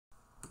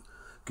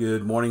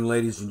Good morning,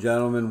 ladies and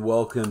gentlemen.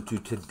 Welcome to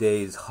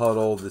today's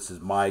Huddle. This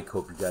is Mike.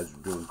 Hope you guys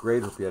are doing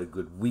great. Hope you had a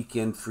good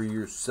weekend for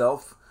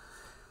yourself.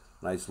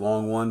 Nice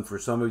long one for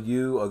some of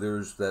you,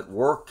 others that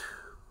worked.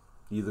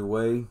 Either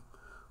way,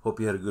 hope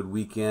you had a good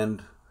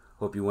weekend.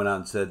 Hope you went out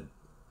and said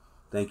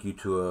thank you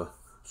to a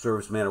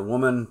serviceman or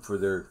woman for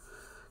their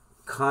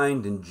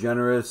kind and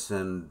generous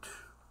and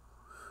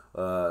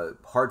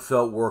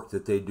heartfelt work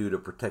that they do to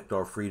protect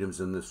our freedoms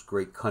in this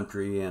great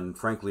country and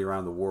frankly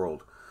around the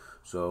world.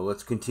 So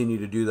let's continue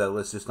to do that.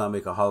 Let's just not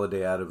make a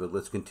holiday out of it.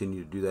 Let's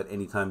continue to do that.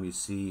 Anytime you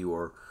see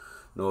or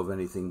know of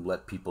anything,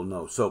 let people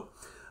know. So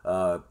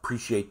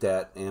appreciate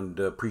that and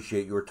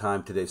appreciate your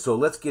time today. So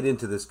let's get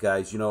into this,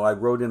 guys. You know, I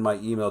wrote in my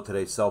email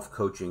today,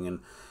 self-coaching,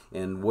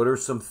 and what are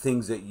some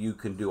things that you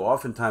can do?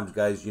 Oftentimes,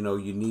 guys, you know,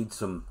 you need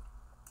some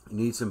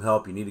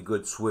help. You need a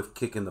good, swift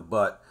kick in the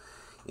butt.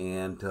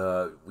 And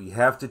we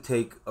have to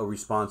take a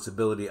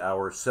responsibility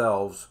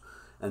ourselves.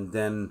 And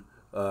then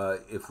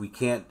if we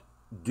can't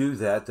do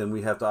that, then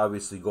we have to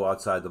obviously go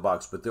outside the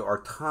box. But there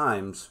are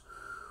times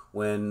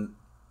when,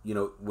 you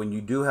know, when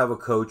you do have a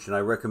coach, and I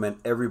recommend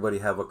everybody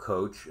have a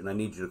coach, and I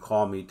need you to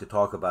call me to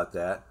talk about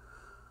that.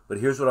 But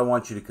here's what I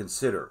want you to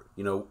consider.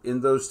 You know,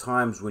 in those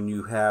times when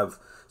you have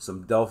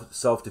some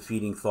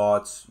self-defeating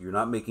thoughts, you're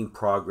not making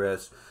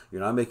progress, you're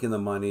not making the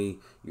money,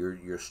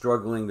 you're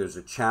struggling, there's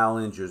a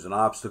challenge, there's an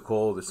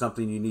obstacle, there's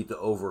something you need to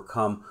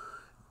overcome,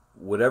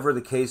 whatever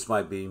the case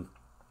might be,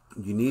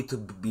 you need to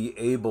be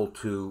able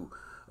to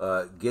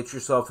get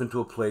yourself into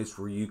a place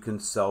where you can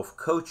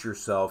self-coach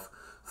yourself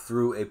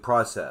through a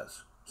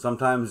process.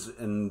 Sometimes,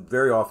 and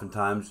very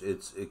oftentimes,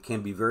 it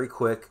can be very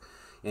quick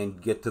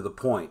and get to the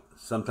point.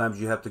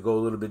 Sometimes you have to go a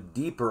little bit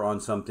deeper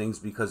on some things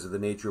because of the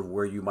nature of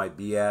where you might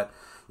be at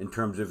in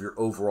terms of your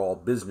overall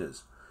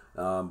business.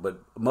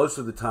 But most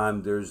of the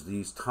time, there's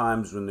these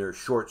times when there's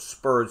short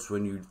spurts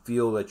when you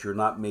feel that you're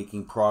not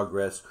making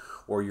progress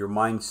or your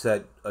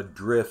mindset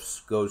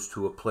adrifts, goes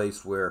to a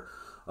place where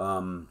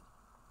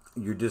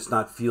you're just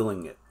not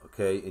feeling it,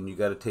 okay? And you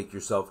got to take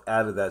yourself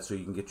out of that so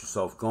you can get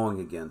yourself going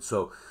again.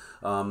 So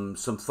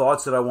some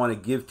thoughts that I want to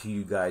give to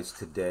you guys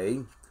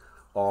today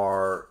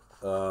are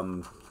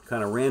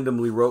kind of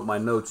randomly wrote my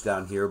notes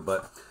down here,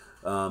 but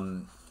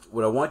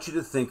what I want you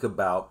to think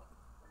about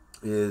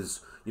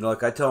is, you know,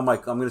 like I tell I'm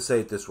going to say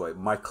it this way.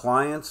 My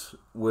clients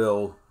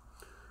will,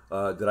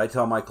 that I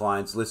tell my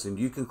clients, listen,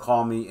 you can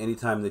call me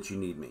anytime that you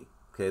need me,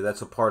 okay?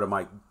 That's a part of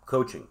my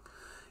coaching.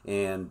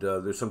 And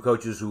there's some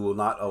coaches who will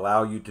not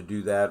allow you to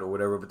do that or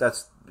whatever, but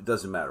it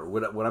doesn't matter.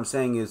 What I'm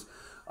saying is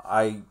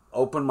I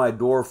open my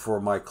door for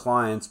my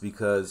clients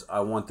because I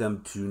want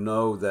them to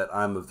know that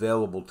I'm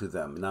available to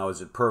them. Now, is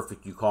it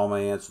perfect? You call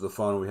me, answer the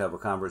phone, and we have a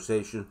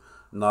conversation?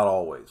 Not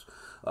always,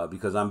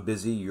 because I'm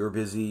busy, you're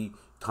busy,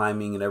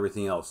 timing and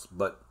everything else.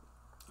 But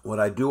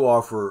what I do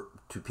offer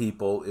to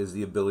people is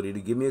the ability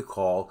to give me a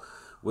call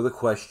with a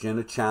question,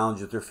 a challenge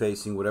that they're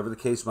facing, whatever the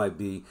case might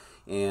be,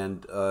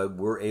 and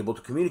we're able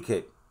to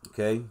communicate.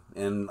 Okay,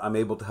 and I'm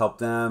able to help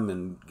them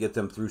and get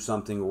them through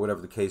something or whatever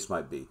the case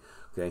might be.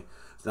 Okay,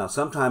 now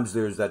sometimes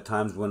there's that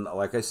times when,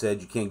 like I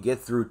said, you can't get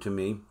through to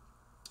me,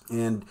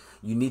 and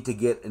you need to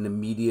get an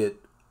immediate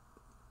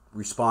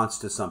response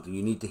to something.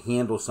 You need to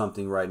handle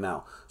something right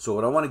now. So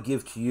what I want to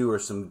give to you are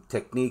some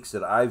techniques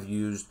that I've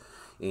used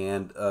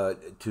and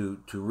to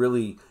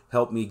really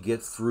help me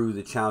get through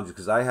the challenges.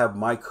 Because I have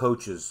my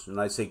coaches, and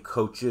I say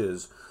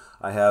coaches,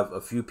 I have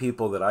a few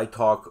people that I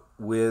talk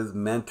with,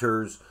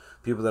 mentors,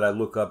 people that I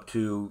look up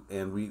to,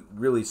 and we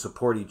really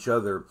support each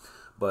other.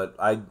 But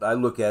I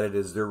look at it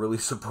as they're really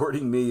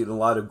supporting me in a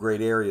lot of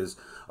great areas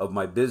of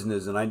my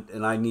business, and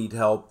I need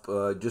help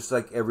just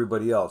like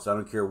everybody else. I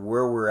don't care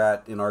where we're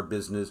at in our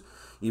business.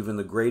 Even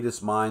the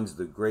greatest minds,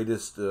 the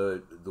greatest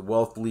the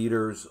wealth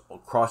leaders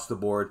across the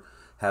board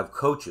have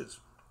coaches,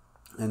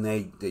 and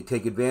they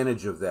take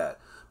advantage of that.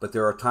 But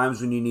there are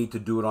times when you need to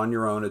do it on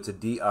your own. It's a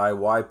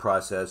DIY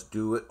process.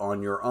 Do it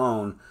on your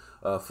own.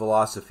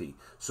 Philosophy.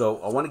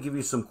 So I want to give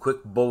you some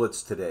quick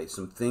bullets today,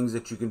 some things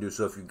that you can do.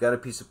 So if you've got a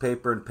piece of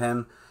paper and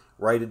pen,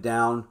 write it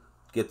down,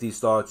 get these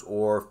thoughts,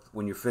 or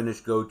when you're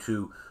finished, go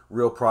to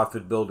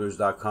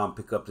realprofitbuilders.com,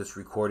 pick up this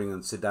recording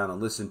and sit down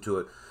and listen to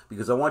it,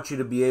 because I want you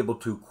to be able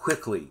to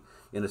quickly,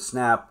 in a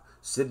snap,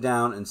 sit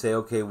down and say,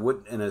 okay,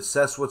 and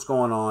assess what's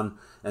going on,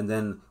 and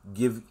then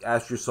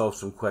ask yourself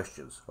some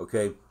questions,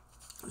 okay?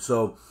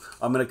 So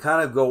I'm going to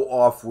kind of go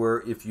off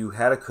where if you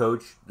had a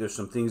coach, there's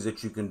some things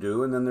that you can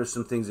do, and then there's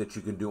some things that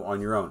you can do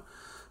on your own.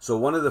 So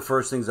one of the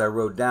first things I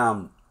wrote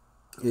down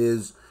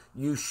is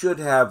you should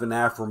have an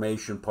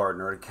affirmation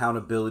partner, an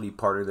accountability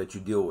partner that you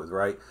deal with,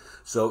 right?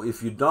 So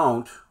if you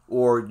don't,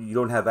 or you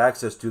don't have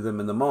access to them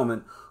in the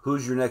moment,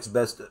 who's your next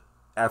best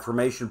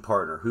affirmation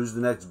partner? Who's the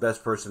next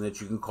best person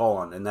that you can call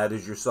on? And that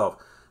is yourself.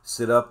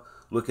 Sit up,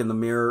 look in the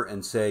mirror,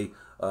 and say,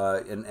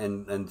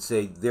 and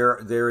say,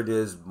 there it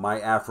is,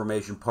 my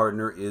affirmation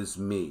partner is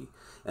me.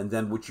 And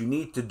then what you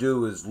need to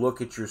do is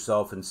look at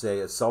yourself and say,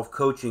 a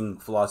self-coaching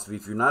philosophy,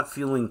 if you're not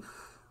feeling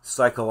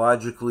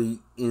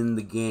psychologically in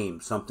the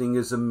game, something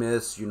is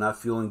amiss, you're not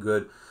feeling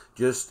good,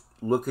 just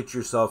look at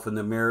yourself in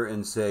the mirror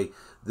and say,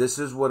 this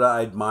is what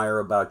I admire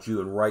about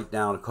you, and write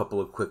down a couple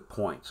of quick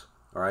points,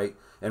 all right?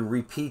 And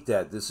repeat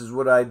that. This is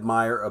what I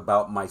admire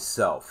about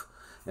myself.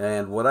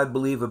 And what I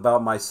believe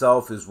about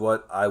myself is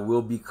what I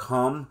will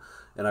become.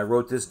 And I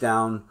wrote this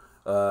down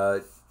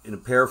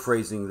in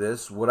paraphrasing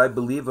this. What I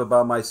believe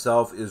about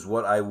myself is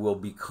what I will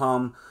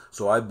become.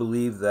 So I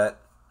believe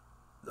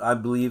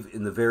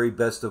in the very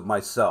best of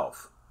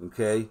myself,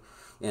 okay?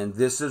 And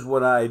this is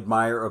what I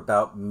admire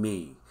about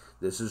me.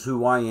 This is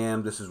who I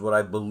am. This is what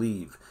I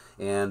believe.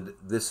 And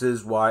this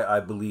is why I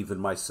believe in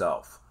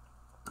myself.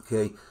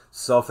 Okay?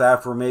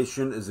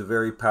 Self-affirmation is a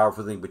very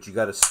powerful thing, but you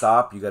got to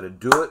stop, you got to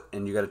do it,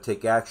 and you got to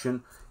take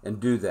action and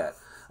do that.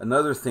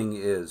 Another thing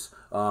is,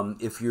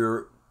 if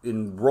you're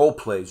in role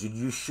plays,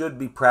 you should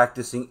be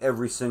practicing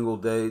every single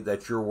day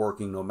that you're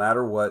working, no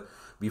matter what,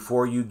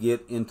 before you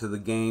get into the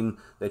game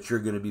that you're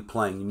going to be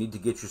playing. You need to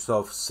get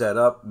yourself set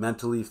up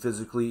mentally,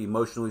 physically,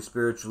 emotionally,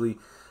 spiritually,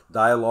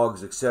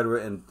 dialogues,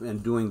 etc.,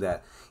 and doing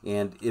that.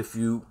 And if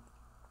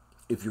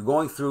you're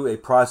going through a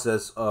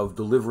process of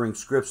delivering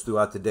scripts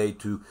throughout the day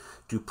to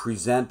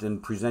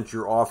present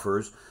your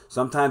offers,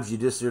 sometimes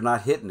you're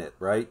not hitting it,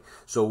 right?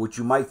 So what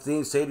you might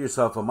say to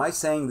yourself, am I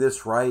saying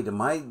this right?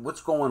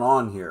 What's going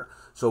on here?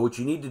 So what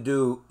you need to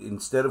do,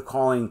 instead of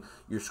calling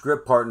your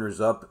script partners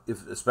up,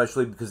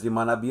 especially because they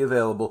might not be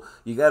available,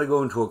 you got to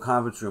go into a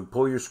conference room,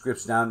 pull your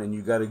scripts down, and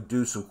you got to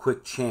do some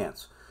quick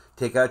chants.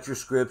 Take out your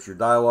scripts, your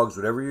dialogues,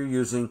 whatever you're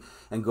using,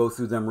 and go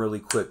through them really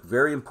quick.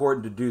 Very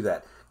important to do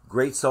that.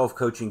 Great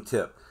self-coaching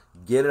tip.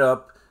 Get it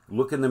up,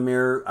 look in the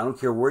mirror. I don't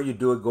care where you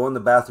do it. Go in the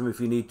bathroom if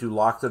you need to.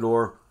 Lock the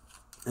door,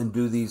 and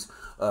do these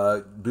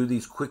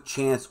quick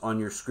chants on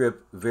your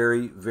script.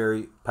 Very,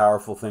 very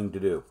powerful thing to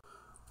do.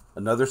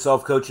 Another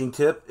self-coaching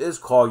tip is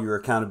call your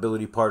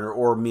accountability partner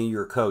or me,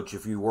 your coach,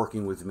 if you're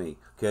working with me.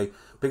 Okay,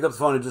 pick up the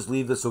phone and just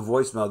leave us a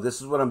voicemail.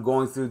 This is what I'm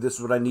going through. This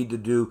is what I need to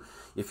do.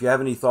 If you have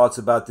any thoughts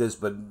about this,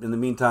 but in the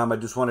meantime, I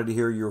just wanted to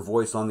hear your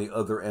voice on the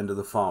other end of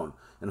the phone.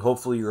 And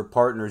hopefully your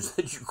partners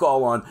that you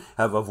call on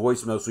have a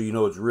voicemail so you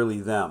know it's really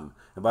them.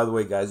 And by the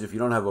way, guys, if you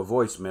don't have a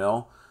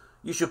voicemail,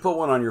 you should put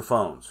one on your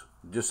phones,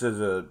 just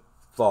as a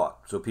thought,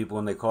 so people,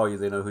 when they call you,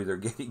 they know who they're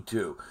getting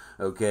to.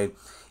 Okay.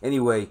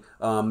 Anyway,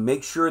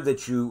 make sure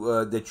that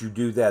you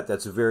do that.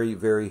 That's a very,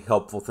 very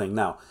helpful thing.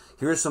 Now,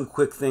 here's some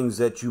quick things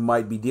that you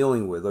might be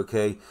dealing with.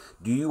 Okay.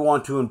 Do you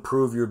want to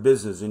improve your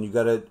business?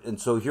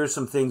 And so here's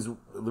some things.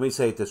 Let me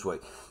say it this way: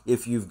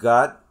 if you've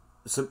got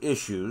some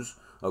issues,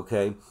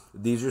 okay,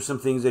 these are some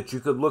things that you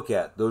could look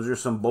at. Those are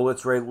some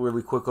bullets right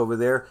really quick over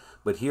there.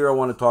 But here I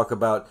want to talk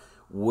about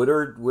what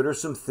are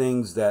some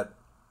things that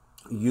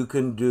you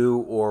can do,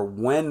 or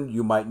when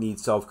you might need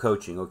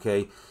self-coaching,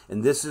 okay?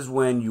 And this is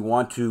when you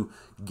want to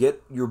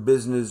get your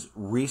business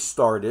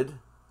restarted,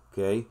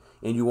 okay?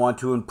 And you want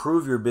to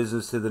improve your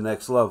business to the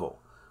next level,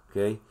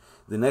 okay?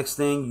 The next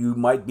thing, you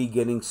might be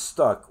getting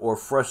stuck or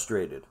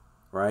frustrated,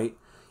 right?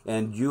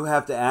 And you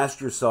have to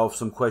ask yourself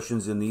some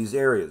questions in these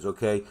areas,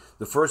 okay?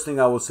 The first thing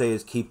I will say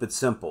is keep it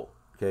simple,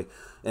 okay?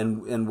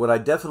 And what I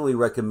definitely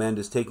recommend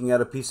is taking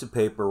out a piece of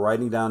paper,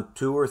 writing down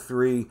 2 or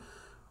 3,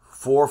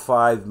 4 or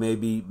 5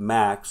 maybe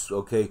max,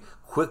 okay,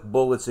 quick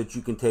bullets that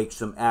you can take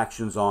some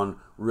actions on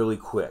really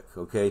quick,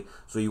 okay?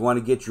 So you want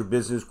to get your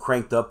business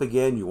cranked up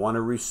again, you want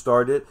to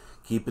restart it,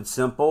 keep it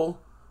simple,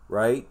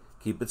 right?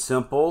 Keep it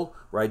simple,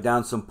 write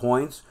down some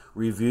points,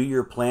 review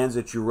your plans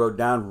that you wrote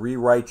down,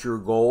 rewrite your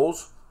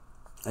goals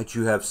that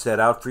you have set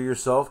out for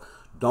yourself.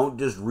 Don't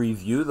just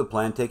review the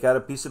plan, take out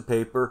a piece of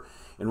paper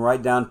and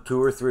write down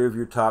 2 or 3 of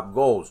your top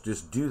goals.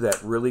 Just do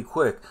that really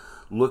quick.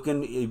 Look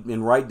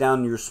and write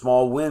down your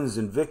small wins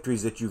and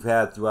victories that you've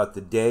had throughout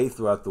the day,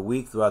 throughout the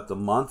week, throughout the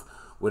month,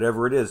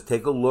 whatever it is.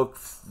 Take a look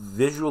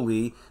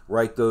visually,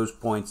 write those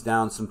points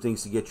down, some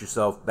things to get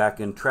yourself back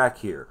in track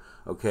here,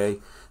 okay?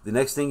 The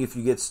next thing, if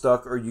you get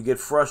stuck or you get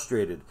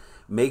frustrated,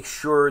 make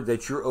sure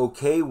that you're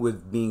okay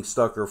with being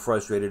stuck or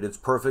frustrated. It's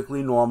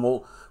perfectly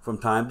normal from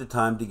time to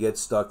time to get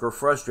stuck or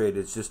frustrated.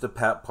 It's just a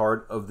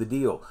part of the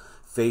deal.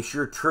 Face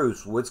your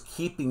truths. What's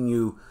keeping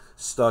you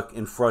stuck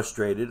and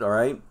frustrated, all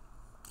right?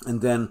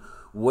 And then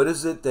what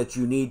is it that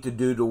you need to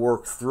do to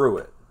work through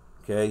it,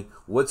 okay?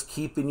 What's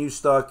keeping you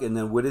stuck, and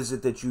then what is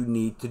it that you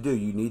need to do?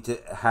 You need to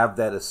have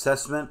that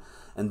assessment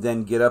and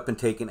then get up and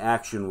take an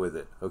action with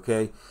it,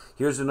 okay?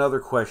 Here's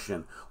another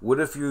question. What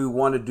if you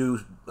want to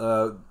do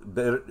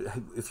better,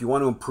 if you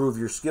want to improve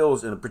your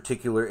skills in a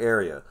particular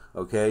area,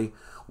 okay?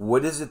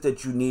 What is it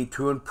that you need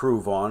to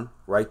improve on?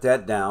 Write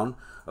that down,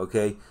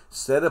 okay?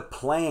 Set a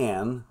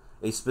plan,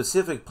 a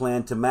specific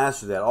plan to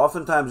master that.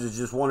 Oftentimes it's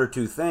just 1 or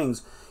 2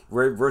 things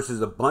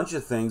versus a bunch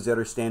of things that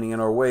are standing in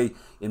our way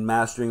in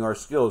mastering our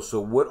skills. So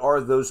what are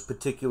those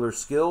particular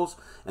skills,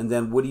 and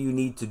then what do you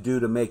need to do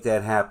to make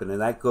that happen? And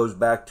that goes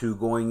back to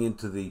going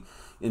into the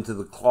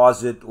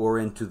closet or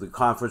into the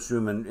conference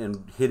room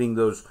and hitting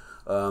those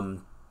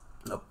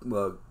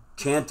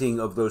chanting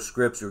of those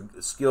scripts or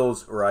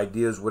skills or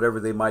ideas, whatever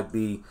they might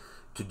be,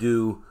 to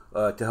do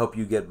to help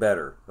you get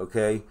better,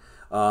 okay?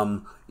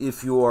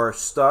 If you are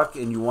stuck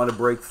and you want to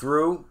break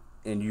through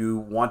and you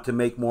want to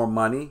make more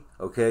money,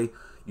 okay,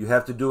 You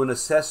have to do an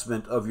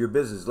assessment of your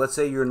business. Let's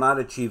say you're not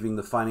achieving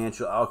the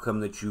financial outcome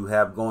that you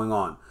have going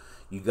on.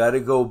 You got to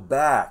go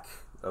back,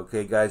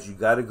 okay, guys? You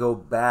got to go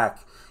back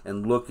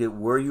and look at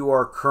where you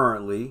are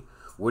currently.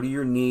 What are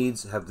your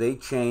needs? Have they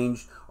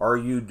changed? Are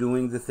you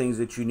doing the things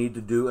that you need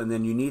to do? And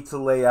then you need to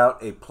lay out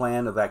a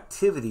plan of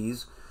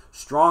activities,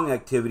 strong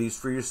activities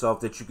for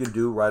yourself that you can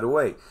do right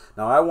away.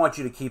 Now, I want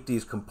you to keep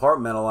these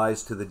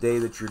compartmentalized to the day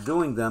that you're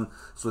doing them,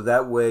 so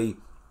that way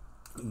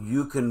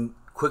you can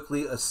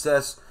quickly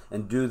assess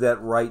and do that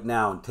right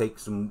now and take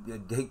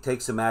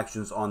some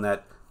actions on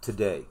that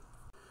today.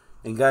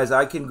 And guys,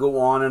 I can go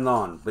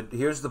on, but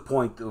here's the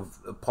point of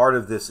part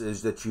of this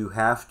is that you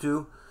have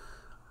to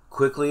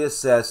quickly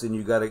assess and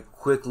you got to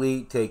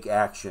quickly take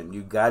action.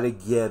 You got to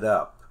get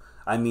up.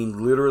 I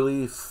mean,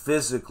 literally,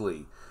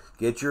 physically,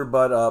 get your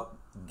butt up,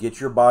 get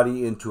your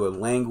body into a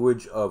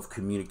language of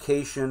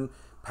communication,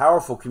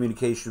 powerful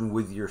communication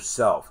with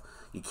yourself.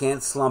 You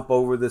can't slump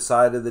over the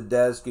side of the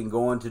desk and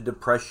go into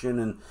depression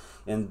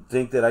and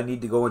think that I need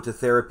to go into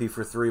therapy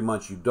for 3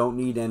 months. You don't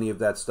need any of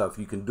that stuff.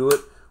 You can do it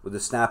with a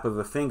snap of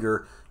a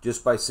finger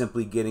just by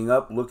simply getting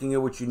up, looking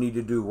at what you need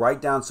to do, write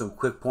down some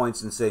quick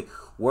points and say,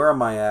 where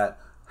am I at?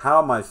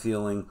 How am I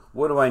feeling?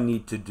 What do I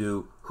need to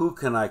do? Who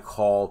can I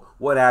call?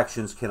 What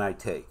actions can I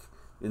take?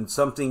 And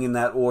something in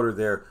that order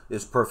there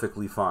is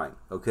perfectly fine,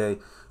 okay?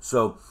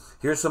 So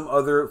here's some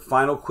other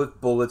final quick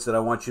bullets that I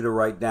want you to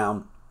write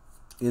down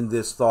in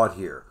this thought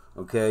here,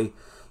 okay?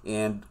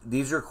 And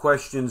these are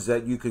questions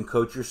that you can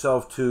coach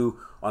yourself to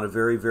on a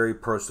very, very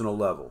personal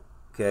level,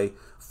 okay?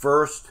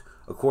 First,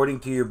 according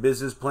to your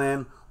business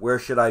plan, where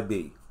should I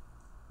be?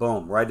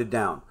 Boom, write it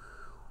down.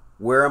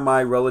 Where am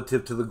I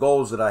relative to the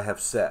goals that I have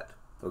set,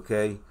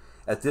 okay?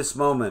 At this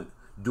moment,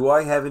 do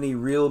I have any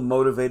real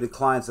motivated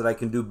clients that I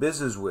can do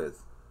business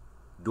with?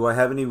 Do I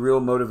have any real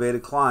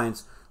motivated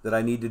clients that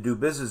I need to do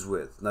business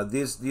with? Now,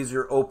 these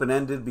are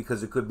open-ended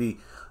because it could be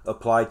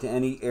applied to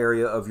any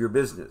area of your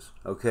business,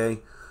 okay?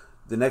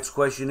 The next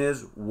question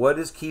is, what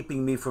is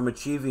keeping me from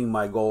achieving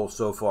my goals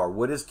so far?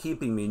 What is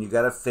keeping me? And you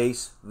got to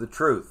face the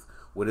truth.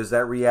 What is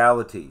that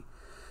reality?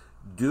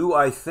 Do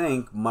I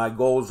think my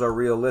goals are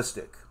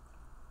realistic?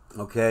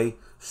 Okay?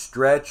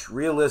 Stretch,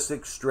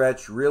 realistic,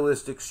 stretch,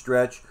 realistic,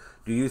 stretch.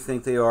 Do you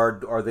think they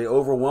are? Are they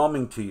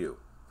overwhelming to you?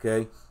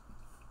 Okay?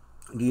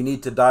 Do you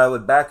need to dial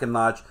it back a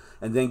notch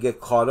and then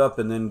get caught up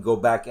and then go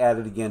back at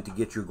it again to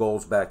get your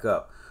goals back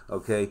up?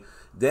 Okay?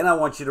 Then I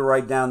want you to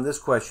write down this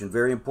question,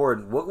 very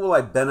important. What will I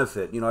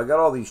benefit? You know, I got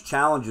all these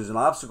challenges and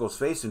obstacles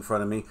faced in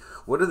front of me.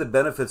 What are the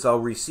benefits I'll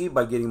receive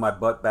by getting my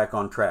butt back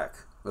on track?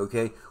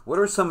 Okay? What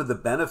are some of the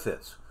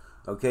benefits?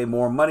 Okay,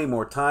 more money,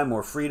 more time,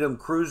 more freedom,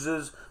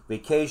 cruises,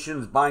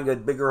 vacations, buying a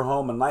bigger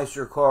home, a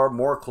nicer car,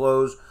 more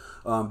clothes,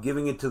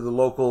 giving it to the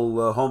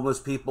local homeless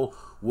people,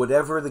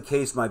 whatever the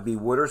case might be.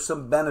 What are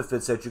some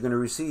benefits that you're going to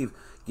receive?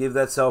 Give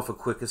that self a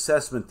quick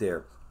assessment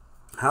there.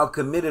 How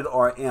committed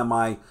am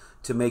I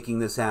to making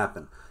this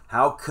happen?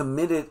 How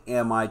committed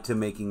am I to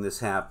making this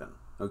happen?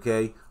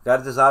 Okay,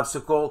 got this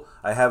obstacle,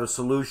 I have a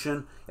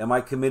solution. Am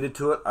I committed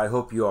to it? I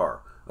hope you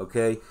are.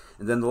 Okay,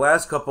 and then the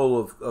last couple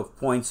of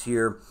points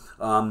here.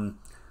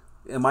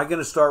 Am I going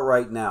to start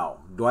right now?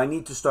 Do I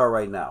need to start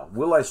right now?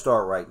 Will I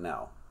start right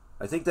now?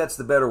 I think that's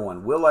the better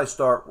one. Will I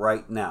start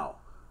right now?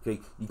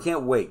 Okay, you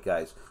can't wait,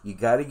 guys. You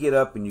got to get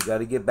up and you got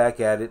to get back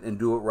at it and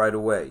do it right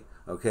away.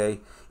 Okay,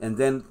 and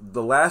then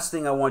the last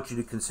thing I want you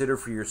to consider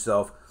for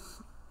yourself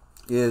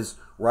is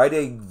write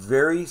a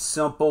very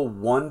simple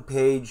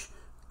one-page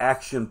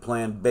action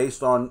plan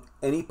based on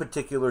any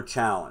particular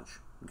challenge.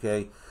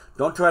 Okay,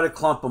 don't try to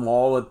clump them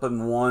all up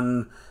in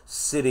one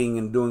sitting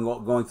and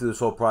going through this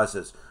whole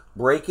process.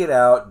 Break it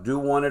out, do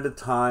one at a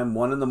time,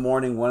 one in the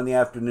morning, one in the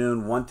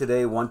afternoon, one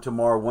today, one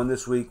tomorrow, one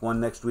this week, one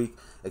next week,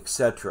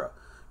 etc.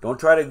 Don't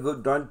try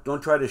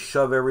to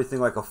shove everything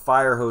like a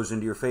fire hose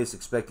into your face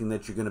expecting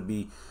that you're going to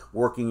be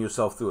working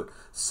yourself through it.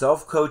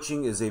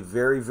 Self-coaching is a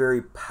very,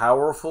 very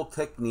powerful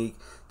technique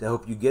to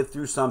help you get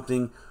through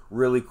something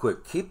really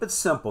quick. Keep it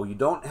simple. You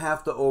don't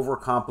have to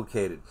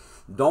overcomplicate it.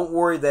 Don't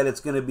worry that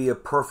it's going to be a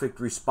perfect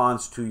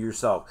response to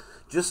yourself.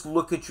 Just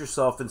look at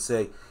yourself and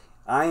say,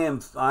 I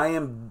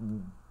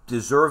am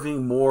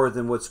deserving more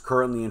than what's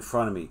currently in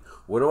front of me.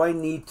 What do I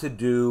need to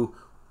do?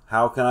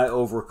 How can I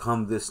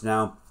overcome this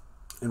now?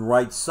 And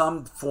write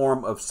some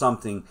form of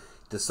something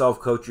to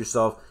self-coach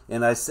yourself.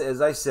 And as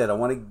I said, I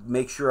want to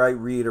make sure I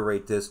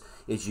reiterate this,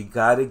 is you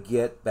got to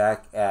get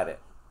back at it.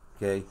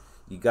 Okay?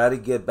 You got to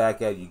get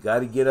back at it. You got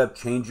to get up,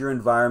 change your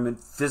environment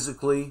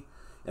physically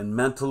and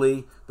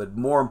mentally, but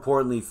more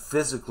importantly,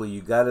 physically.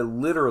 You got to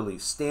literally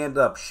stand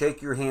up,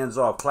 shake your hands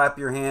off, clap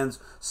your hands,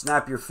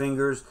 snap your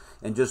fingers,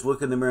 and just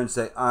look in the mirror and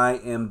say, I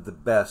am the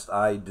best.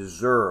 I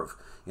deserve.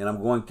 And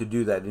I'm going to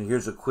do that. And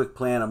here's a quick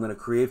plan I'm going to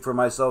create for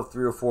myself,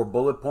 3 or 4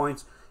 bullet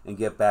points, and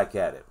get back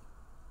at it.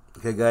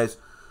 Okay, guys,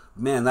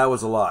 Man, that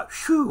was a lot.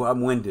 Phew,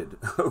 I'm winded.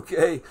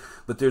 Okay,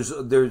 but there's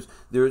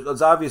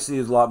obviously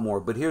a lot more.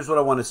 But here's what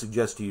I want to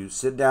suggest to you: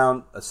 sit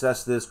down,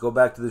 assess this, go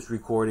back to this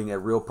recording at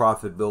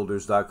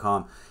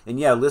realprofitbuilders.com, and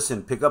yeah,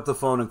 listen, pick up the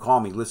phone and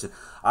call me. Listen,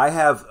 I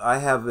have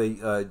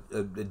a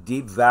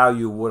deep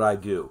value of what I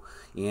do,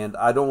 and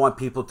I don't want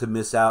people to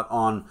miss out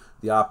on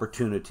the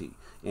opportunity.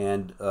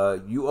 And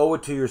you owe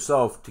it to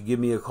yourself to give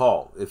me a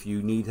call. If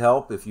you need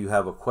help, if you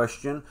have a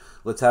question,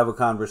 let's have a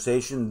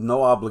conversation.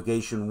 No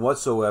obligation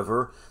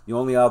whatsoever. The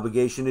only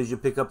obligation is you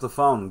pick up the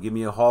phone and give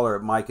me a holler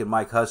at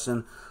Mike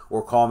Husson,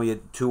 or call me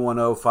at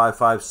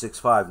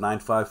 210-5565,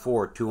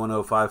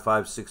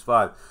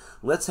 954-210-5565.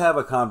 Let's have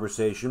a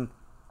conversation.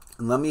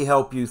 Let me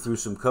help you through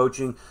some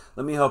coaching.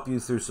 Let me help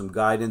you through some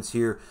guidance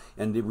here.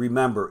 And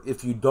remember,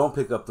 if you don't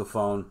pick up the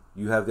phone,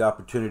 you have the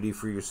opportunity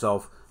for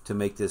yourself to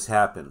make this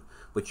happen.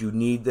 But you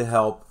need the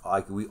help,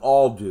 like we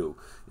all do.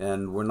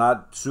 And we're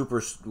not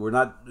super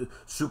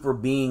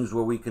beings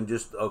where we can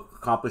just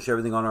accomplish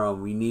everything on our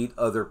own. We need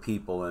other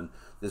people, and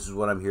this is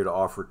what I'm here to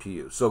offer to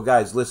you. So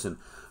guys, listen,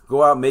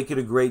 go out, make it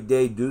a great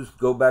day.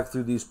 Go back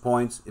through these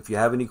points. If you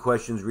have any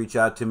questions, reach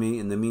out to me.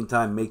 In the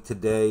meantime, make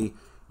today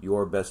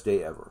your best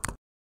day ever.